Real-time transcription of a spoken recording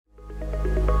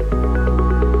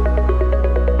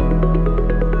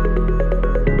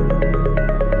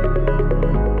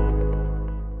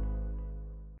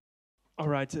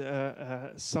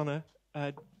Sanne,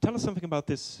 tell us something about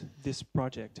this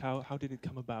project. How did it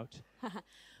come about?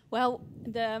 Well,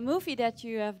 the movie that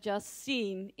you have just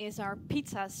seen is our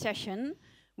pizza session.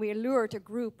 We lured a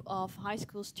group of high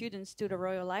school students to the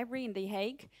Royal Library in The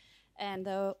Hague. And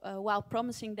while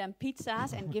promising them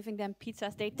pizzas and giving them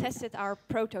pizzas, they tested our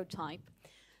prototype.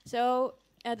 So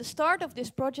the start of this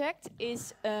project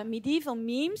is medieval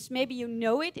memes. Maybe you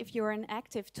know it if you're an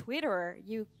active Twitterer.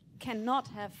 You cannot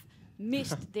have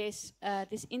missed this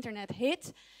internet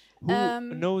hit. Who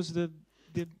knows the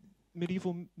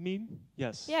medieval meme?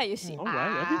 Yes. Yeah, you see. All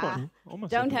right, everyone.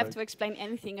 Almost Don't have everybody. to explain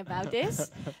anything about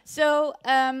this. So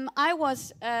I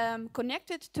was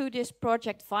connected to this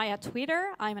project via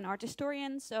Twitter. I'm an art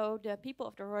historian, so the people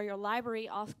of the Royal Library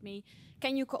asked me,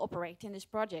 can you cooperate in this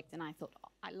project? And I thought, oh,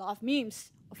 I love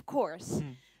memes, of course.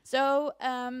 So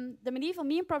the medieval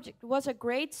meme project was a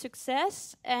great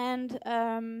success, and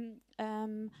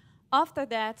after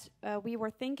that we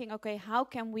were thinking, okay, how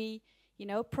can we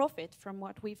profit from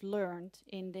what we've learned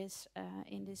in this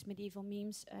medieval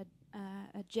memes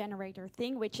generator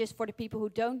thing, which is, for the people who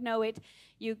don't know it,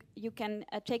 you can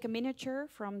take a miniature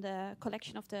from the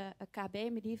collection of the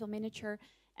KB medieval miniature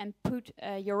and put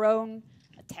your own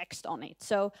text on it.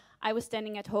 So I was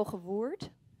standing at Hoge Woerd,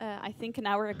 I think an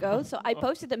hour ago, so I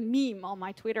posted a meme on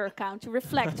my Twitter account to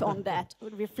reflect on that,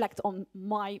 reflect on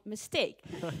my mistake.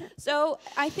 So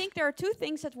I think there are two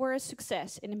things that were a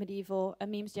success in the medieval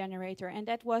memes generator, and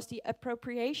that was the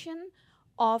appropriation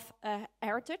of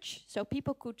heritage, so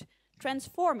people could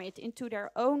transform it into their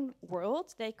own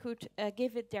world, they could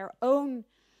give it their own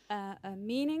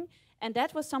meaning, and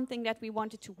that was something that we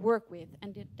wanted to work with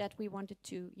and that we wanted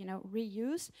to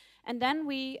reuse. And then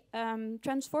we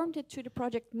transformed it to the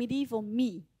project Medieval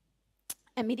Me.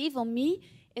 And Medieval Me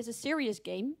is a serious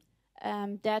game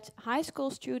that high school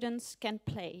students can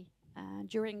play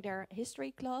during their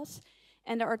history class.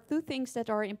 And there are two things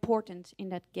that are important in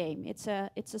that game. It's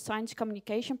a science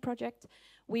communication project.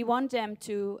 We want them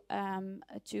to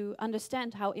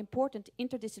understand how important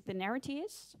interdisciplinarity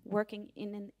is, working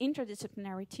in an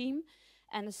interdisciplinary team.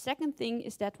 And the second thing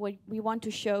is that we want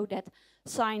to show that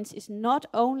science is not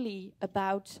only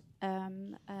about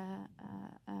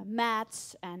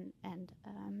maths and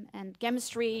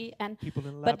chemistry,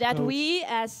 but that we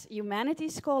as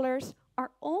humanities scholars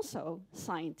are also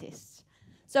scientists.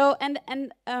 So,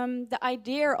 the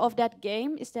idea of that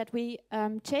game is that we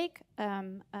take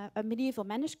a medieval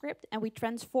manuscript and we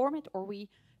transform it, or we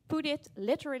put it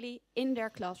literally in their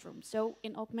classroom. So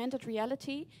in augmented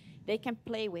reality, they can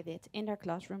play with it in their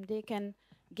classroom. They can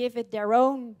give it their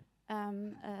own,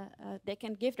 they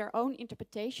can give their own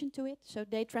interpretation to it. So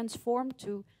they transform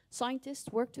to scientists,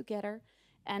 work together,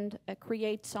 and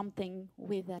create something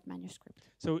with that manuscript.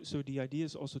 So the idea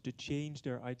is also to change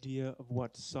their idea of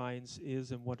what science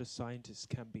is and what a scientist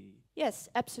can be. Yes,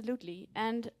 absolutely.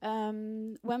 And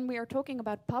when we are talking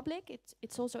about public,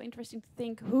 it's also interesting to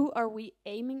think, who are we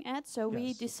aiming at? So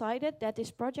we decided that this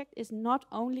project is not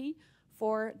only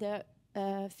for the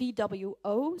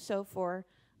VWO, so for,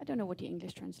 I don't know what the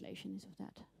English translation is of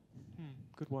that.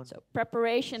 Good one. So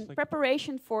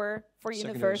preparation for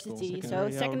university.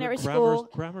 Secondary school. school.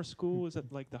 Grammar school, is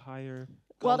that like the higher?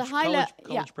 Well, the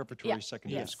college preparatory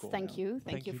secondary school. Thank you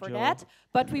for Joe. that.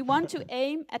 But we want to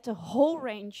aim at the whole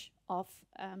range of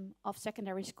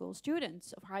secondary school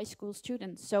students, of high school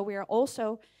students. So we are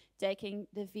also taking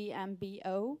the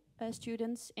VMBO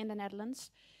students in the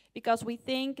Netherlands, because we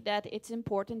think that it's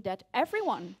important that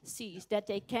everyone sees that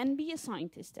they can be a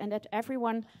scientist, and that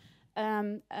everyone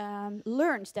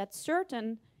learns that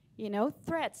certain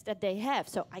threads that they have.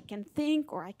 So I can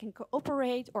think, or I can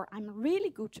cooperate, or I'm a really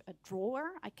good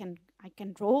drawer. I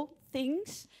can draw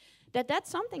things. That's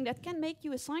something that can make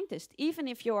you a scientist, even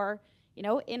if you're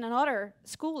in another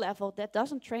school level that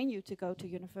doesn't train you to go to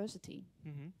university.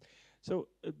 So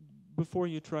before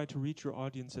you try to reach your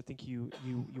audience, I think you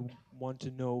want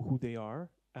to know who they are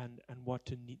and what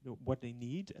they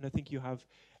need. And I think you have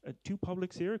two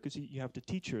publics here, because you have the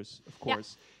teachers, of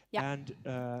course, and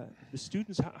the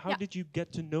students. How did you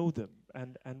get to know them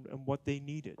and what they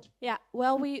needed? Yeah,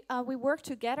 well, we work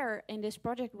together in this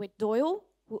project with Doyle.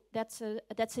 That's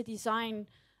a design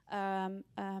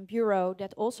bureau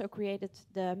that also created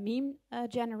the meme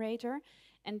generator.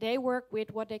 And they work with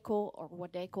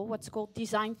what's called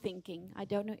design thinking. I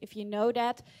don't know if you know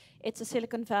that. It's a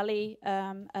Silicon Valley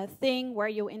thing where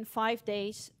you, in 5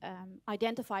 days,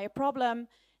 identify a problem,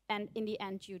 and in the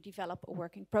end you develop a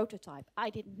working prototype.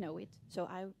 I didn't know it, so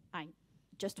I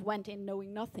just went in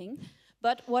knowing nothing.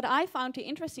 But what I found the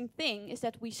interesting thing is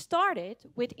that we started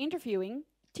with interviewing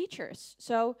teachers.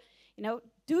 So,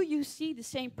 do you see the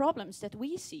same problems that we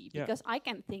see? Because I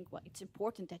can think, well, it's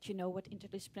important that you know what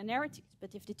interdisciplinarity is,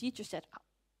 but if the teacher said, oh,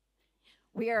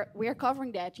 we are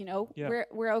covering that, you know,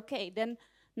 we're okay, then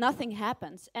nothing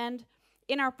happens. And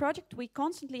in our project, we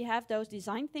constantly have those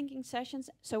design thinking sessions,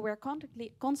 so we're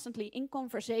constantly in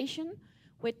conversation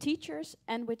with teachers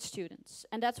and with students.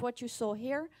 And that's what you saw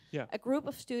here, a group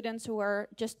of students who are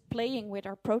just playing with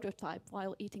our prototype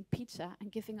while eating pizza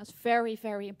and giving us very,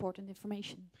 very important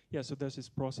information. Yeah, so there's this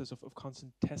process of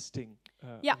constant testing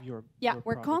of your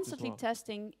we're constantly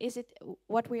testing, is it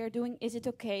what we are doing, is it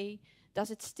okay?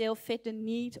 Does it still fit the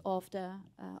need of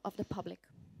the public?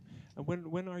 And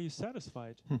when are you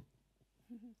satisfied?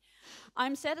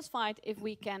 I'm satisfied if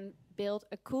we can build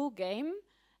a cool game,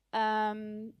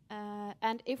 and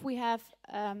if we have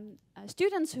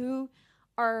students who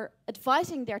are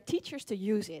advising their teachers to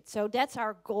use it. So that's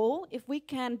our goal. If we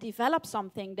can develop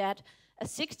something that a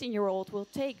 16-year-old will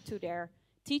take to their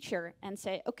teacher and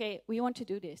say, okay, we want to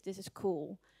do this, this is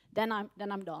cool, then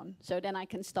I'm done. So then I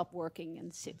can stop working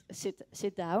and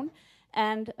sit down.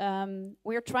 And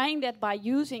we're trying that by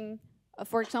using,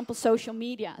 for example, social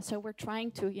media. So we're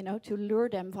trying to, you know, to lure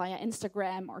them via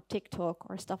Instagram or TikTok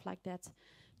or stuff like that,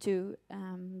 to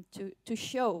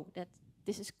show that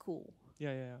this is cool.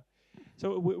 Yeah.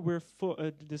 So we're full.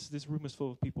 This room is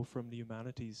full of people from the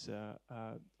humanities,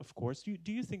 of course.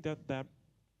 Do you think that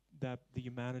the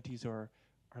humanities are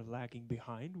lagging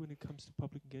behind when it comes to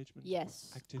public engagement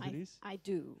activities? I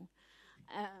do.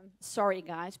 Sorry,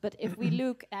 guys, but if we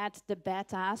look at the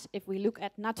betas, if we look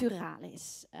at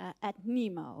Naturalis, at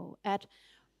Nemo,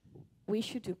 we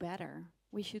should do better.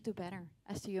 We should do better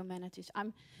as the humanities.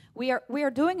 We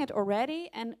are doing it already,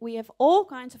 and we have all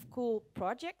kinds of cool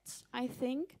projects, I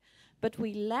think, but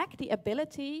we lack the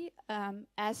ability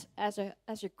as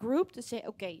a group to say,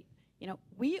 okay, you know,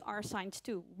 we are science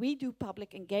too. We do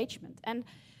public engagement, and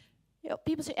you know,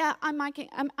 people say, yeah, I'm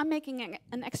making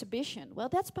an exhibition. Well,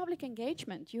 that's public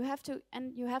engagement. You have to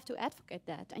advocate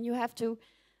that, and you have to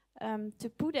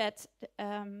put that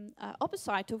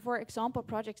opposite to, for example,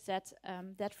 projects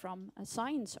that from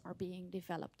science are being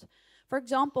developed. For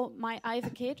example, I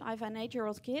have an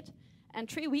 8-year-old kid, and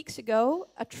 3 weeks ago,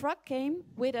 a truck came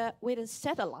with a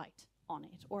satellite on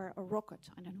it, or a rocket.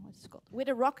 I don't know what it's called. With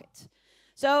a rocket.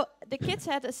 So the kids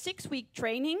had a 6-week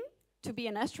training to be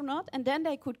an astronaut, and then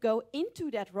they could go into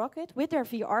that rocket with their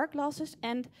VR glasses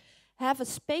and have a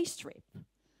space trip.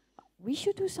 We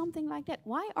should do something like that.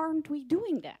 Why aren't we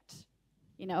doing that?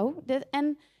 You know,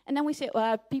 and then we say,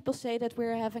 well, people say that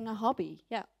we're having a hobby.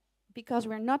 Yeah, because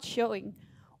we're not showing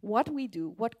what we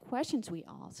do, what questions we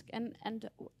ask, and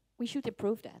we should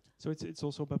improve that. So it's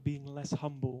also about being less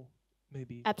humble,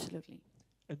 maybe. Absolutely.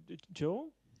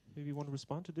 Joel, maybe you want to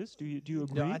respond to this? Do you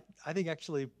agree? No, I think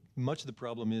actually much of the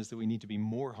problem is that we need to be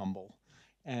more humble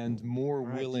and more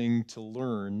willing to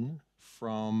learn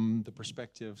from the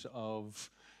perspectives of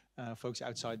folks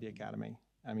outside the academy.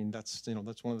 I mean, that's one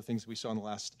of the things that we saw in the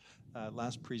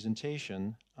last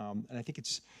presentation, and I think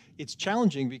it's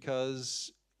challenging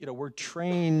because we're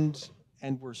trained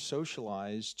and we're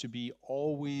socialized to be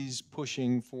always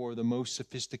pushing for the most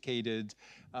sophisticated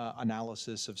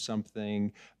analysis of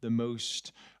something, the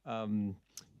most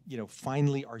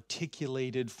finely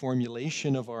articulated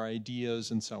formulation of our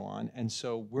ideas and so on. And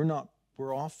so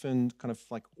we're often kind of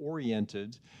like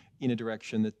oriented in a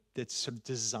direction that's sort of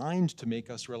designed to make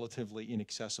us relatively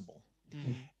inaccessible.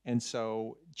 Mm-hmm. And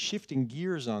so shifting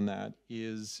gears on that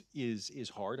is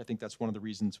hard. I think that's one of the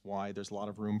reasons why there's a lot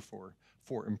of room for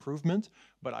improvement.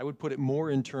 But I would put it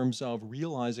more in terms of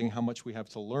realizing how much we have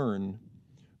to learn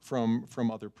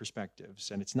from other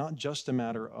perspectives. And it's not just a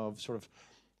matter of sort of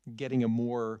getting a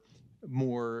more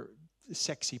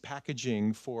sexy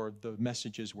packaging for the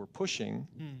messages we're pushing.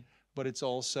 But it's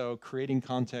also creating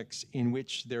contexts in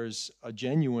which there's a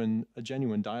genuine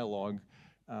dialogue.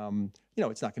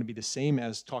 It's not going to be the same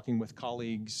as talking with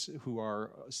colleagues who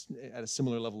are at a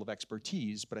similar level of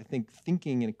expertise, but I think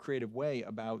thinking in a creative way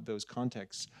about those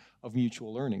contexts of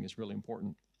mutual learning is really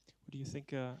important. What do you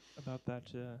think about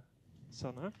that,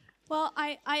 Sanne? Well,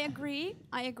 I agree.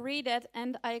 I agree that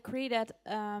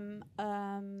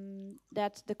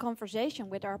that the conversation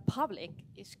with our public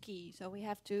is key. So we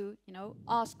have to,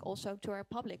 ask also to our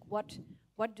public what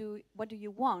do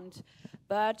you want?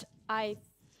 But I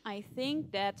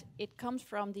think that it comes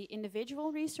from the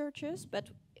individual researchers, but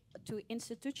to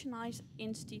institutionalize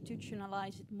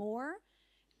it more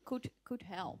could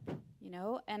help,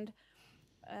 And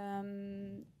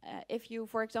if you,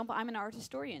 for example, I'm an art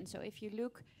historian, so if you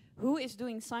look who is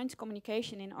doing science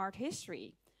communication in art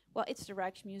history, well, it's the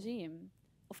Rijksmuseum,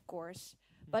 of course.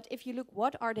 But if you look,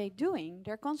 what are they doing?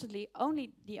 They're constantly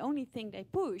the only thing they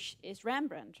push is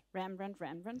Rembrandt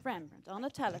on the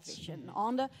television,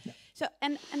 on the so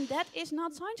and that is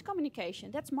not science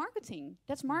communication. That's marketing.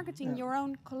 That's marketing your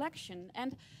own collection.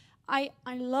 And I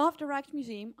love the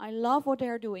Rijksmuseum. I love what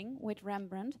they're doing with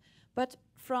Rembrandt. But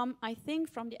I think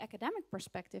from the academic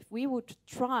perspective, we would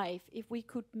thrive if we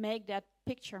could make that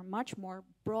picture much more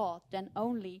broad than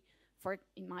only for,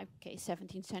 in my case,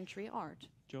 17th century art.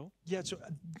 Joel? Yeah, so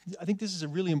I think this is a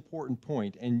really important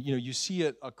point, and you see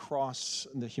it across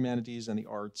the humanities and the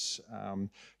arts.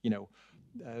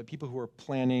 People who are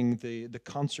planning the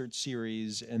concert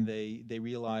series, and they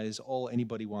realize all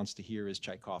anybody wants to hear is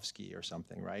Tchaikovsky or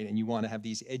something, right? And you want to have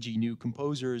these edgy new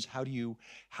composers. How do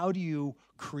you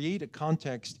create a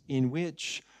context in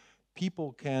which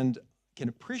people can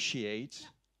appreciate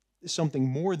something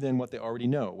more than what they already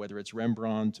know, whether it's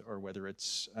Rembrandt or whether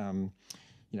it's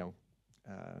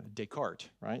Descartes,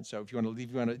 right? So if you want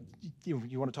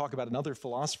to talk about another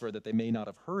philosopher that they may not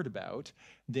have heard about,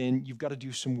 then you've got to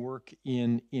do some work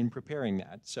in that's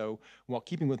that. So while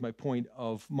keeping with my point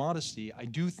of modesty, I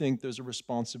do think there's a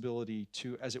responsibility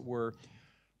to, as it were,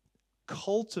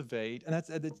 cultivate, and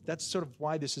that's sort of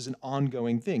why this is an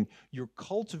ongoing thing. You're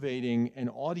cultivating an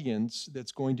audience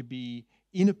that's going to be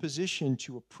in a position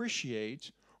to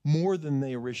appreciate more than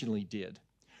they originally did,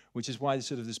 which is why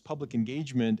sort of this public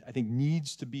engagement, I think,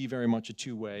 needs to be very much a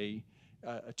two-way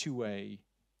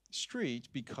street,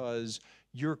 because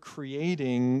you're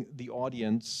creating the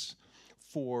audience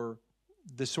for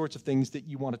the sorts of things that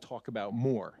you want to talk about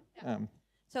more.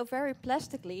 So very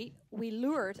plastically, we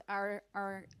lured our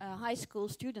high school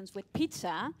students with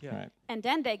pizza, and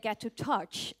then they get to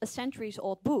touch a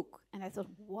centuries-old book. And I thought,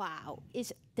 wow,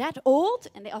 is that old?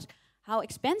 And they asked, how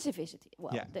expensive is it?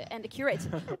 Well, and the curator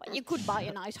said, well, you could buy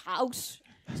a nice house.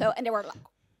 So, and they were like,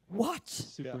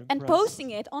 what? And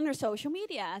posting it on their social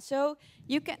media. So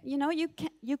you can,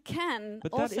 you can.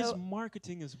 But also that is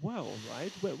marketing as well,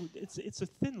 right? Well, it's a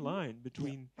thin line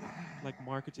between like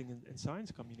marketing and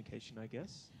science communication, I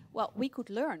guess. Well, we could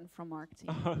learn from marketing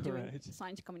doing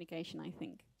science communication, I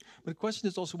think. But the question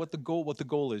is also what the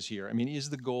goal is here. I mean, is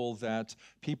the goal that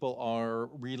people are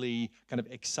really kind of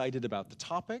excited about the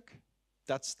topic?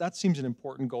 That seems an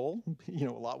important goal. A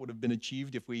lot would have been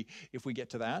achieved if we get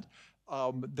to that.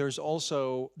 There's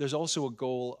also a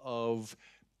goal of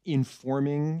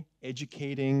informing,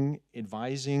 educating,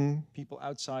 advising people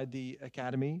outside the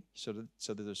academy, so that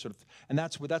there's sort of, and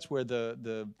that's where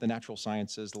the natural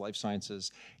sciences, the life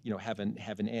sciences, have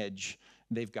an edge.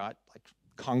 They've got like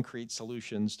concrete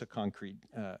solutions to concrete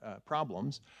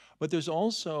problems. But there's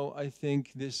also, I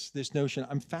think, this notion.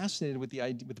 I'm fascinated with the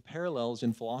idea, with the parallels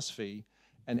in philosophy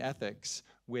and ethics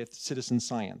with citizen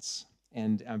science.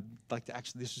 And I'd like to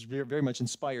actually, this has very much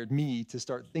inspired me to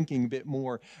start thinking a bit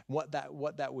more what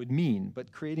that would mean.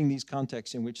 But creating these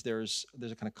contexts in which there's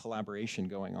a kind of collaboration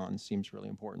going on seems really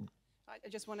important. I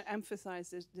just want to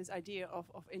emphasize this idea of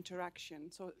interaction.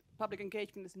 So public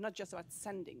engagement is not just about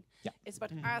sending. It's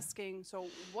about asking, so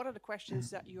what are the questions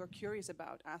that you are curious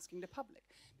about asking the public?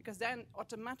 Because then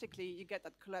automatically you get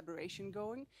that collaboration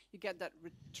going, you get that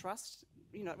trust,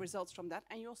 results from that,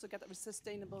 and you also get that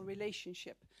sustainable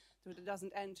relationship. So it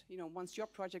doesn't end, once your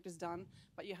project is done,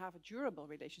 but you have a durable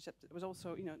relationship. That was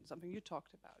also, something you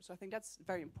talked about. So I think that's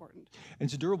very important. And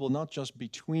it's durable not just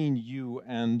between you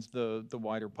and the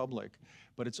wider public,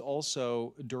 but it's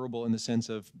also durable in the sense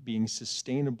of being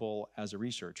sustainable as a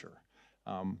researcher.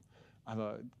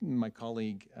 My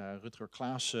colleague Rutger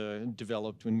Klaassen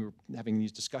developed, when we were having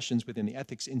these discussions within the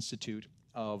Ethics Institute,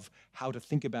 of how to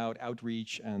think about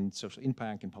outreach and social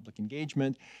impact and public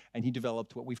engagement, and he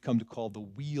developed what we've come to call the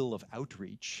wheel of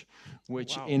outreach,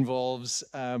 which involves,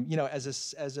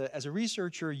 as a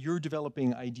researcher, you're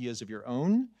developing ideas of your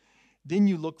own. Then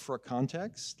you look for a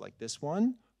context like this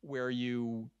one, where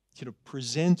you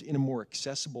present in a more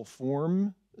accessible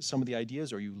form some of the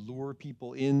ideas, or you lure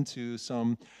people into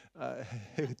some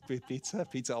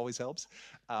pizza always helps,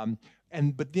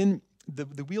 but then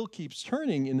the wheel keeps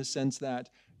turning in the sense that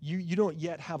you don't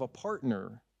yet have a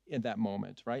partner in that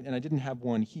moment, right? And I didn't have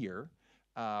one here.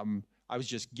 I was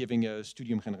just giving a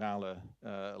Studium Generale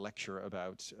lecture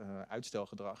about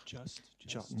uitstelgedrag.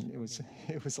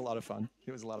 It was a lot of fun.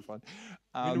 It was a lot of fun.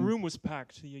 The room was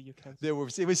packed. You can't.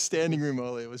 It was standing room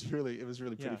only. It was really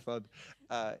pretty fun.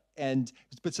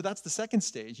 But so that's the second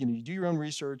stage. You do your own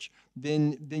research,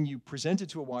 then you present it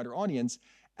to a wider audience,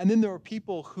 and then there are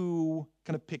people who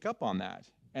kind of pick up on that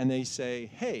and they say,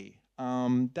 "Hey,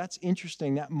 that's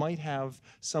interesting. That might have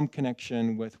some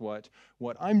connection with what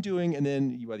I'm doing. And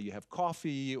then whether you have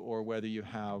coffee or whether you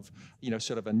have,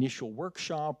 sort of initial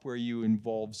workshop where you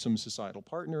involve some societal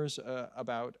partners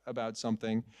about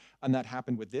something. And that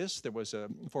happened with this. There was a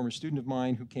former student of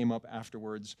mine who came up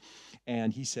afterwards,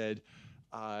 and he said,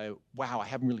 wow, I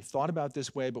haven't really thought about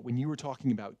this way, but when you were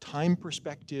talking about time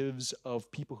perspectives of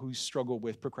people who struggle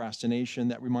with procrastination,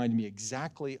 that reminded me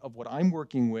exactly of what I'm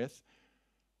working with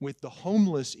the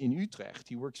homeless in Utrecht.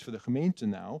 He works for the gemeente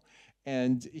now,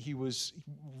 and he was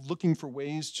looking for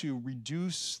ways to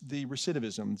reduce the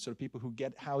recidivism, so people who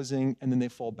get housing and then they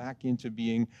fall back into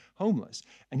being homeless.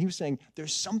 And he was saying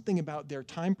there's something about their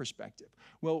time perspective.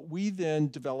 Well, we then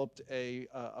developed a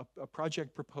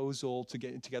project proposal to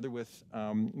get together with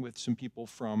some people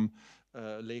from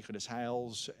Leger des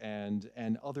Heils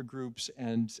and other groups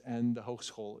and the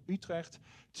Hogeschool Utrecht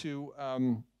to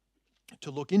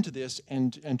look into this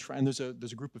and try. And there's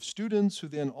a group of students who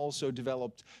then also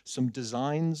developed some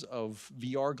designs of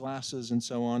VR glasses and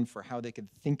so on for how they could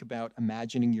think about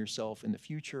imagining yourself in the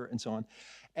future and so on,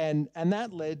 and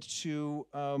that led to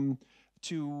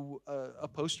a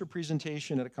poster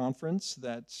presentation at a conference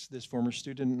that this former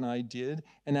student and I did.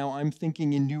 And now I'm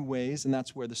thinking in new ways, and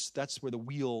that's where the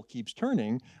wheel keeps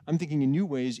turning. I'm thinking in new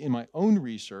ways in my own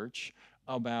research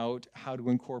about how to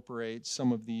incorporate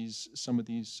some of these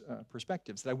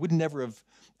perspectives that I never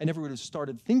would have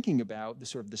started thinking about, the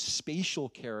sort of the spatial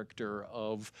character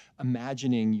of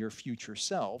imagining your future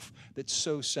self that's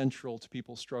so central to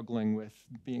people struggling with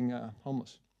being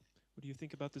homeless. What do you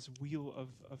think about this wheel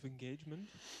of engagement?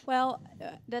 Well,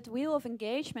 that wheel of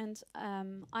engagement,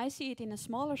 I see it in a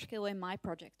smaller scale in my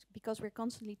project, because we're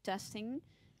constantly testing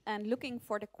and looking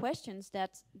for the questions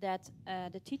that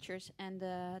the teachers and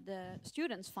the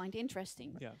students find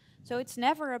interesting. Yeah. So it's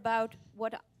never about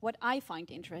what I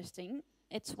find interesting.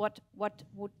 It's what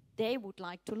they would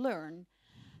like to learn.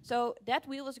 So that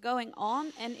wheel is going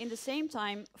on, and in the same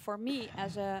time, for me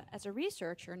as a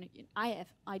researcher, I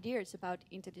have ideas about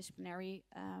interdisciplinary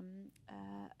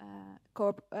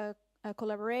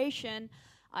collaboration.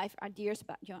 I have ideas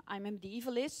about, I'm a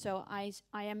medievalist, so I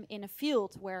am in a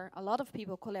field where a lot of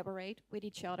people collaborate with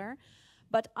each other.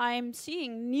 But I'm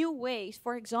seeing new ways,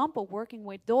 for example, working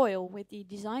with Doyle, with the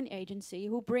design agency,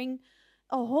 who bring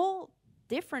a whole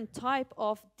different type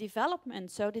of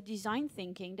development, so the design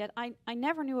thinking that I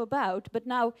never knew about. But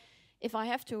now, if I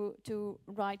have to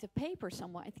write a paper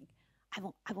somewhere, I think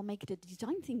I will make it a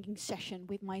design thinking session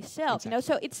with myself. Exactly.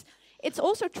 So it's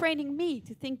also training me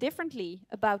to think differently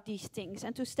about these things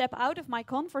and to step out of my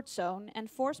comfort zone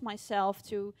and force myself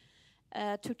to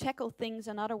tackle things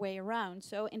another way around.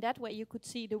 So in that way, you could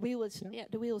see the wheel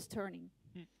is turning.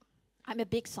 I'm a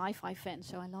big sci-fi fan,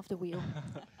 so I love the wheel.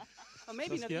 Or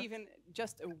maybe Saskia? not even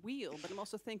just a wheel, but I'm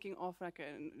also thinking of like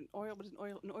an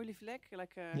oily fleck.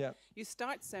 Like you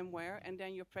start somewhere, and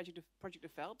then your project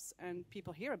develops, and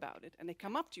people hear about it, and they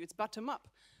come up to you. It's bottom up.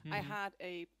 I had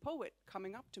a poet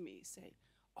coming up to me say,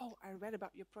 "Oh, I read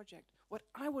about your project. What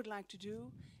I would like to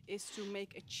do is to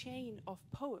make a chain of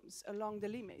poems along the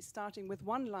Limay, starting with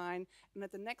one line, and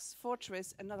at the next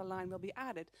fortress, another line will be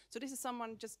added." So this is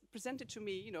someone just presented to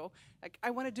me, like, I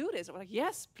want to do this. I'm like,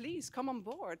 yes, please, come on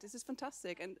board. This is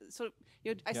fantastic. And so,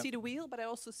 I see the wheel, but I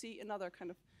also see another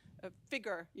kind of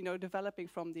figure, developing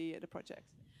from the project.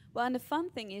 Well, and the fun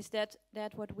thing is that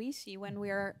what we see when we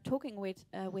are talking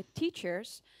with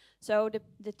teachers, so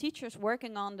the teachers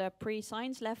working on the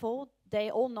pre-science level, they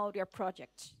all know their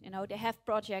projects. They have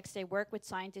projects, they work with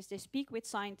scientists, they speak with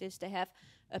scientists, they have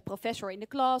a professor in the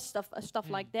class, stuff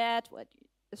like that.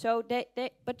 So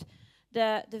but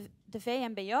the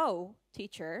VMBO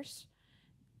teachers,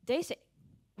 they say,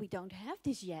 we don't have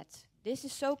this yet. This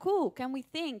is so cool. Can we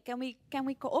think? Can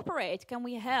we cooperate? Can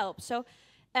we help? So.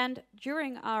 And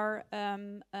during our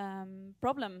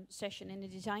problem session in the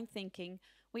design thinking,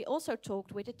 we also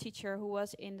talked with a teacher who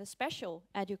was in the special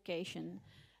education,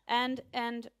 and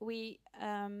we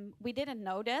didn't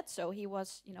know that, so he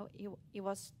was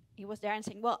he was there and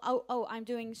saying, well, oh, I'm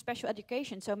doing special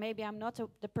education, so maybe I'm not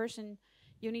the person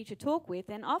you need to talk with.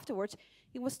 And afterwards,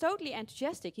 he was totally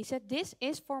enthusiastic. He said, "This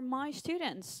is for my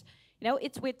students.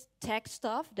 It's with tech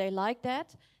stuff. They like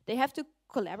that. They have to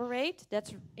collaborate.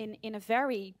 That's in a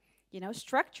very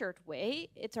structured way.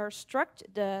 It's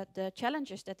the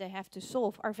challenges that they have to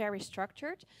solve are very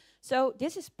structured. So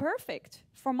this is perfect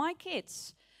for my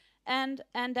kids." And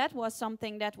that was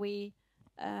something that we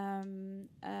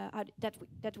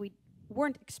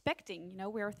weren't expecting.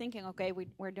 We were thinking, okay,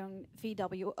 we're doing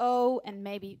VWO and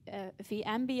maybe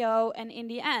VMBO, and in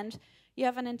the end, you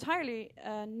have an entirely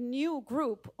new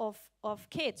group of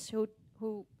kids who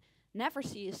never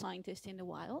see a scientist in the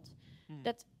wild,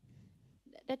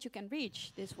 that you can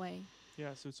reach this way.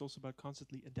 Yeah, so it's also about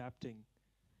constantly adapting.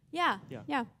 Yeah, Yeah.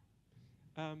 yeah.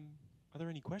 Are there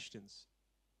any questions?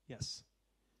 Yes.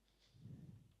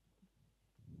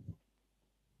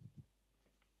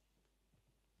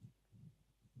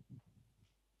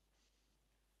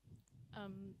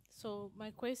 So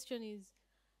my question is,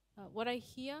 what I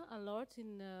hear a lot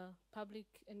in public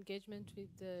engagement with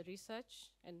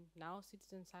research and now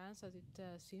citizen science, as it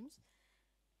seems,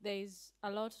 there is a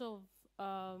lot of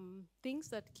things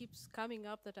that keeps coming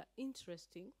up that are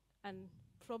interesting and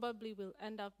probably will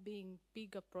end up being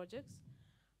bigger projects.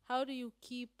 How do you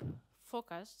keep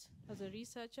focused as a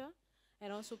researcher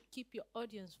and also keep your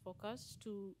audience focused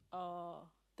to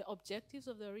the objectives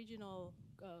of the original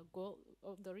goal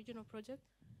of the original project,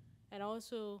 and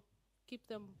also keep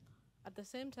them at the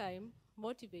same time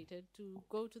motivated to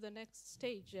go to the next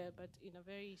stage, but in a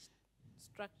very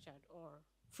structured or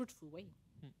fruitful way?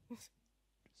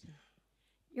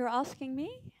 You're asking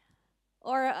me?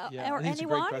 Or Yeah, or I think it's a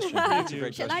anyone? great question. I think it's a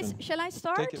great question. Shall I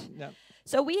start? Take it, yeah.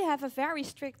 So we have a very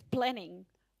strict planning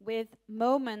with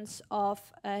moments of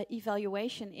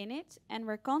evaluation in it, and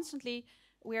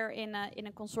we're in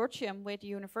a consortium with the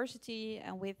university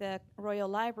and with the Royal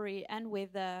Library and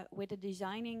with the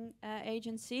designing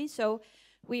agency. So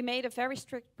we made a very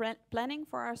strict planning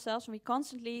for ourselves, and we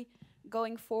constantly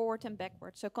going forward and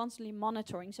backward, so constantly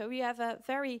monitoring. So we have a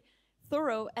very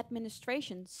thorough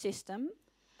administration system,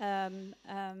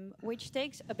 which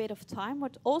takes a bit of time,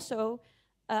 but also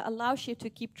allows you to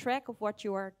keep track of what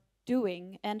you are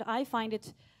doing. And I find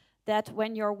it that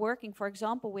when you're working, for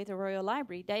example, with the Royal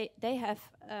Library, they have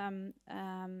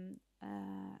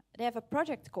a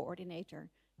project coordinator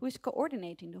who is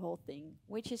coordinating the whole thing,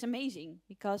 which is amazing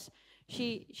because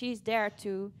she's there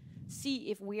to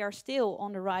see if we are still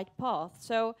on the right path.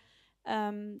 So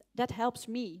that helps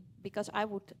me, because I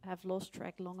would have lost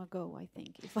track long ago, I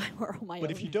think, if I were on my own.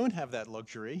 But if you don't have that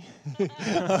luxury,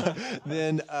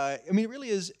 then I mean, it really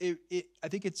is. I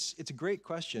think it's a great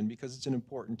question, because it's an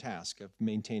important task of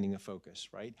maintaining a focus,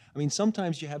 right? I mean,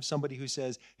 sometimes you have somebody who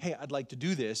says, "Hey, I'd like to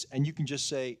do this," and you can just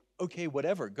say, "Okay,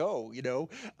 whatever, go." You know,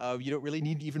 you don't really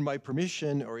need even my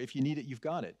permission, or if you need it, you've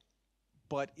got it.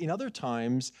 But in other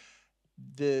times,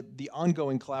 the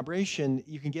ongoing collaboration,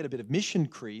 you can get a bit of mission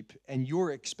creep, and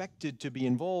you're expected to be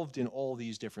involved in all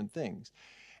these different things.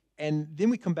 And then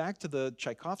we come back to the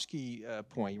Tchaikovsky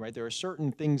point, right? There are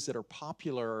certain things that are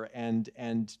popular and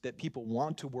that people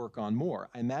want to work on more.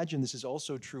 I imagine this is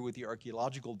also true with the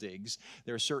archaeological digs.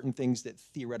 There are certain things that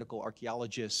theoretical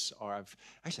archaeologists are. I've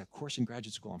actually had a course in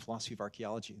graduate school on philosophy of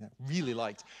archaeology that I really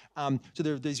liked. So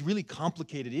there are these really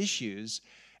complicated issues.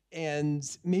 And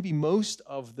maybe most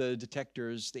of the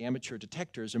detectors, the amateur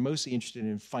detectors, are mostly interested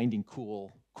in finding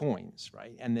cool coins,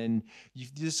 right? And then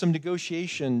there's some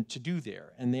negotiation to do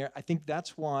there. And I think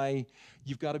that's why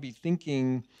you've got to be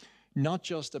thinking not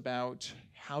just about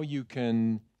how you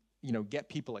can, get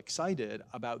people excited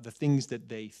about the things that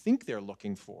they think they're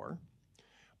looking for,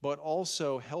 but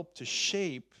also help to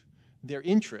shape their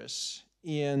interests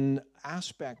in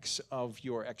aspects of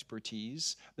your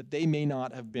expertise that they may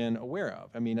not have been aware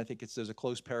of. I mean, I think there's a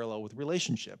close parallel with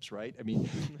relationships, right? I mean,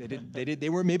 they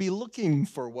were maybe looking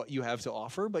for what you have to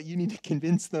offer, but you need to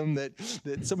convince them that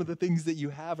some of the things that you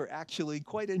have are actually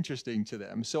quite interesting to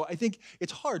them. So I think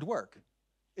it's hard work.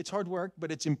 It's hard work,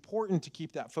 but it's important to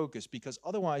keep that focus, because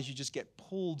otherwise you just get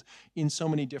pulled in so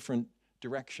many different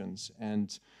directions.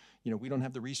 And, we don't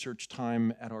have the research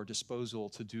time at our disposal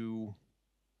to do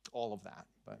all of that.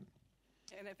 But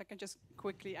and if I can just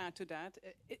quickly add to that,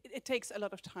 it takes a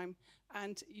lot of time,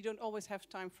 and you don't always have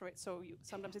time for it. So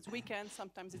sometimes it's weekends,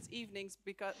 sometimes it's evenings,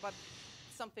 but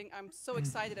something I'm so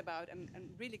excited about and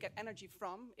really get energy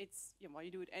from, it's, well,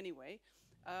 you do it anyway.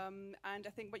 And I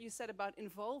think what you said about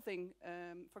involving,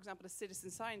 for example, a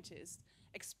citizen scientist,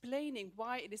 explaining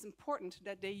why it is important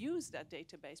that they use that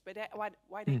database, but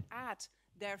why they add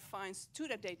their finds to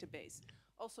that database,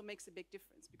 also makes a big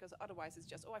difference, because otherwise it's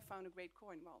just, oh, I found a great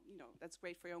coin. Well, that's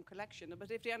great for your own collection. But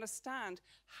if they understand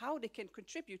how they can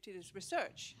contribute to this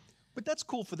research. But that's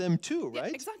cool for them too,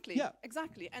 right? Yeah, exactly. Yeah.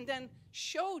 Exactly. And then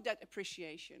show that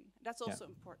appreciation. That's also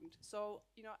important. So,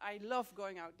 I love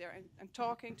going out there and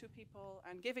talking to people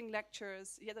and giving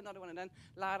lectures. Yet another one. And then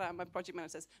Lara, my project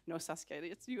manager, says, "No,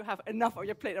 Saskia, you have enough on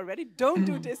your plate already. Don't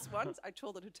do this once." I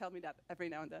told her to tell me that every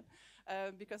now and then.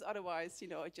 Because otherwise,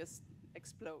 it just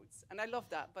explodes. And I love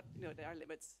that, but, there are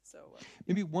limits. So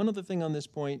maybe one other thing on this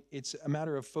point, it's a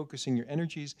matter of focusing your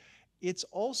energies. It's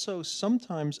also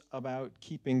sometimes about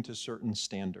keeping to certain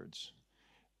standards.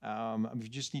 You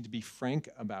just need to be frank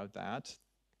about that.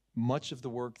 much of the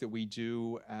work that we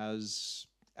do as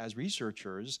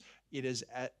researchers, it is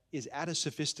at a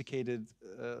sophisticated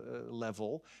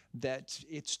level that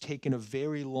it's taken a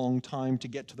very long time to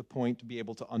get to the point to be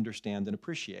able to understand and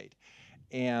appreciate.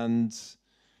 And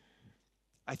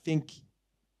I think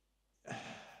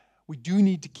we do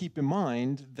need to keep in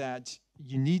mind that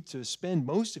you need to spend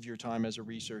most of your time as a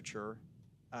researcher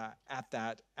at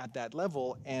that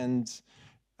level. And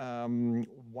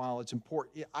while it's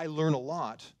important, I learn a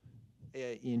lot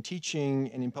in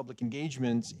teaching and in public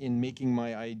engagement in making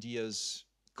my ideas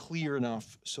clear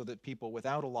enough so that people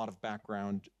without a lot of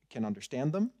background can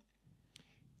understand them.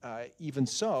 Even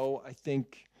so, I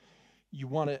think you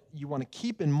want to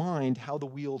keep in mind how the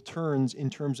wheel turns in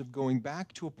terms of going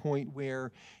back to a point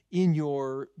where in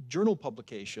your journal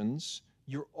publications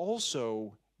you're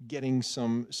also getting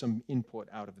some input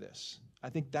out of this. I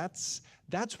think that's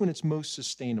when it's most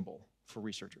sustainable for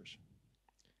researchers.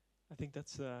 I think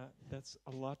that's a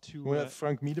lot to. We have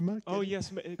Frank Miedema. Oh yes,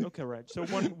 okay, right. So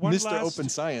one Mr. last Open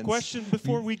Science question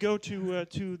before we go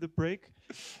to the break.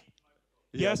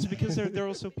 Yeah. Yes, because there are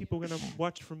also people going to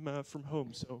watch from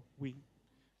home, so we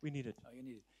need it. Oh, you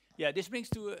need it. Yeah, this brings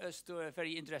us to a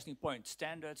very interesting point: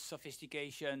 standards,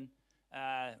 sophistication.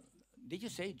 Did you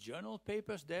say journal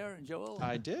papers there, Joel?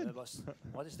 I did.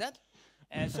 What is that?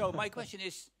 And so my question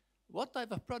is, what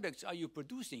type of products are you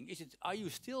producing? Are you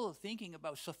still thinking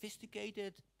about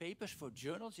sophisticated papers for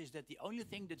journals? Is that the only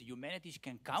thing that the humanities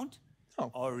can count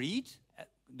or read?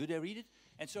 Do they read it?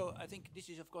 And so I think this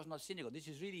is, of course, not cynical. This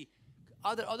is really,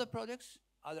 are there other products?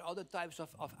 Are there other types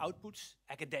of outputs?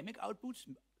 Academic outputs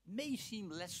may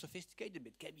seem less sophisticated,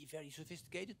 but can be very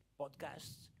sophisticated.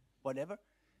 Podcasts, whatever.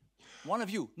 One of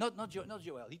you, not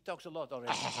Joel. He talks a lot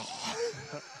already.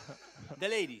 The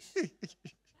ladies.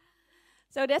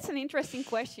 So that's an interesting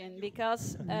question,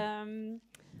 because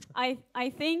I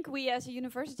think we as a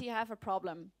university have a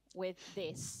problem with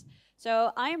this.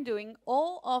 So I am doing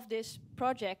all of this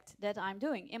project that I'm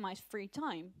doing in my free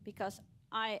time because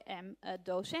I am a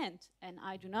docent and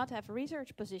I do not have a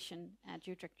research position at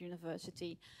Utrecht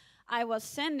University. I was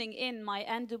sending in my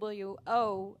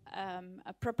NWO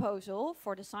a proposal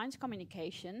for the science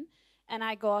communication, and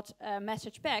I got a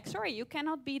message back: sorry, you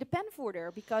cannot be the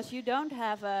penvoerder because you don't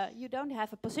have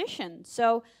a position.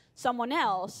 So someone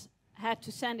else had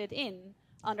to send it in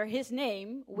under his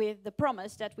name with the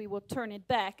promise that we would turn it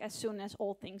back as soon as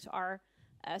all things are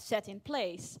set in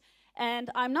place. And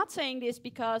I'm not saying this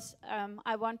because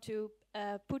I want to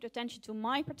put attention to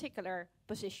my particular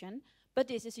position, but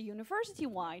this is a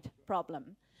university-wide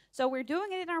problem. So we're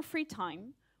doing it in our free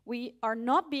time. We are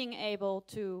not being able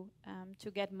to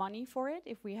get money for it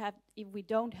if we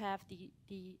don't have the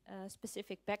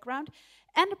specific background.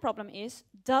 And the problem is,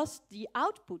 does the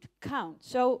output count?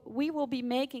 So we will be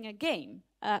making a game,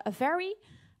 a very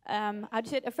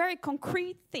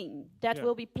concrete thing that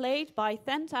will be played by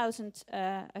 10,000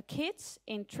 kids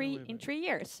in 3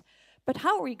 years. But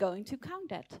how are we going to count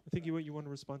that? I think you want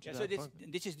to respond to that. So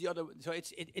this is the other. So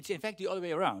it's in fact the other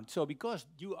way around. So because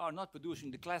you are not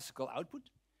producing the classical output,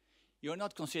 you're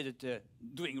not considered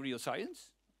doing real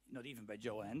science, not even by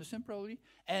Joel Anderson probably.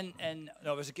 And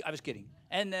no, I was kidding.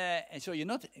 And so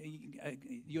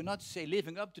you're not say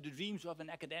living up to the dreams of an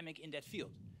academic in that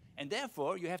field. And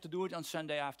therefore you have to do it on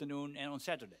Sunday afternoon and on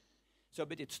Saturday. So,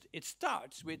 but it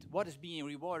starts with what is being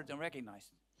rewarded and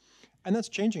recognized. And that's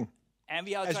changing. And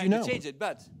we are trying to change it,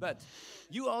 but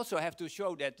you also have to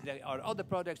show that there are other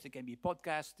products. There can be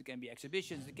podcasts, there can be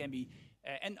exhibitions, there can be...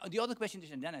 and the other question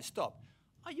is, and then I stop,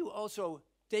 are you also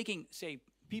taking, say,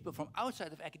 people from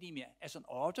outside of academia as an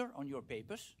author on your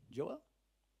papers, Joel?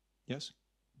 Yes.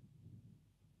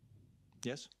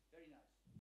 Yes.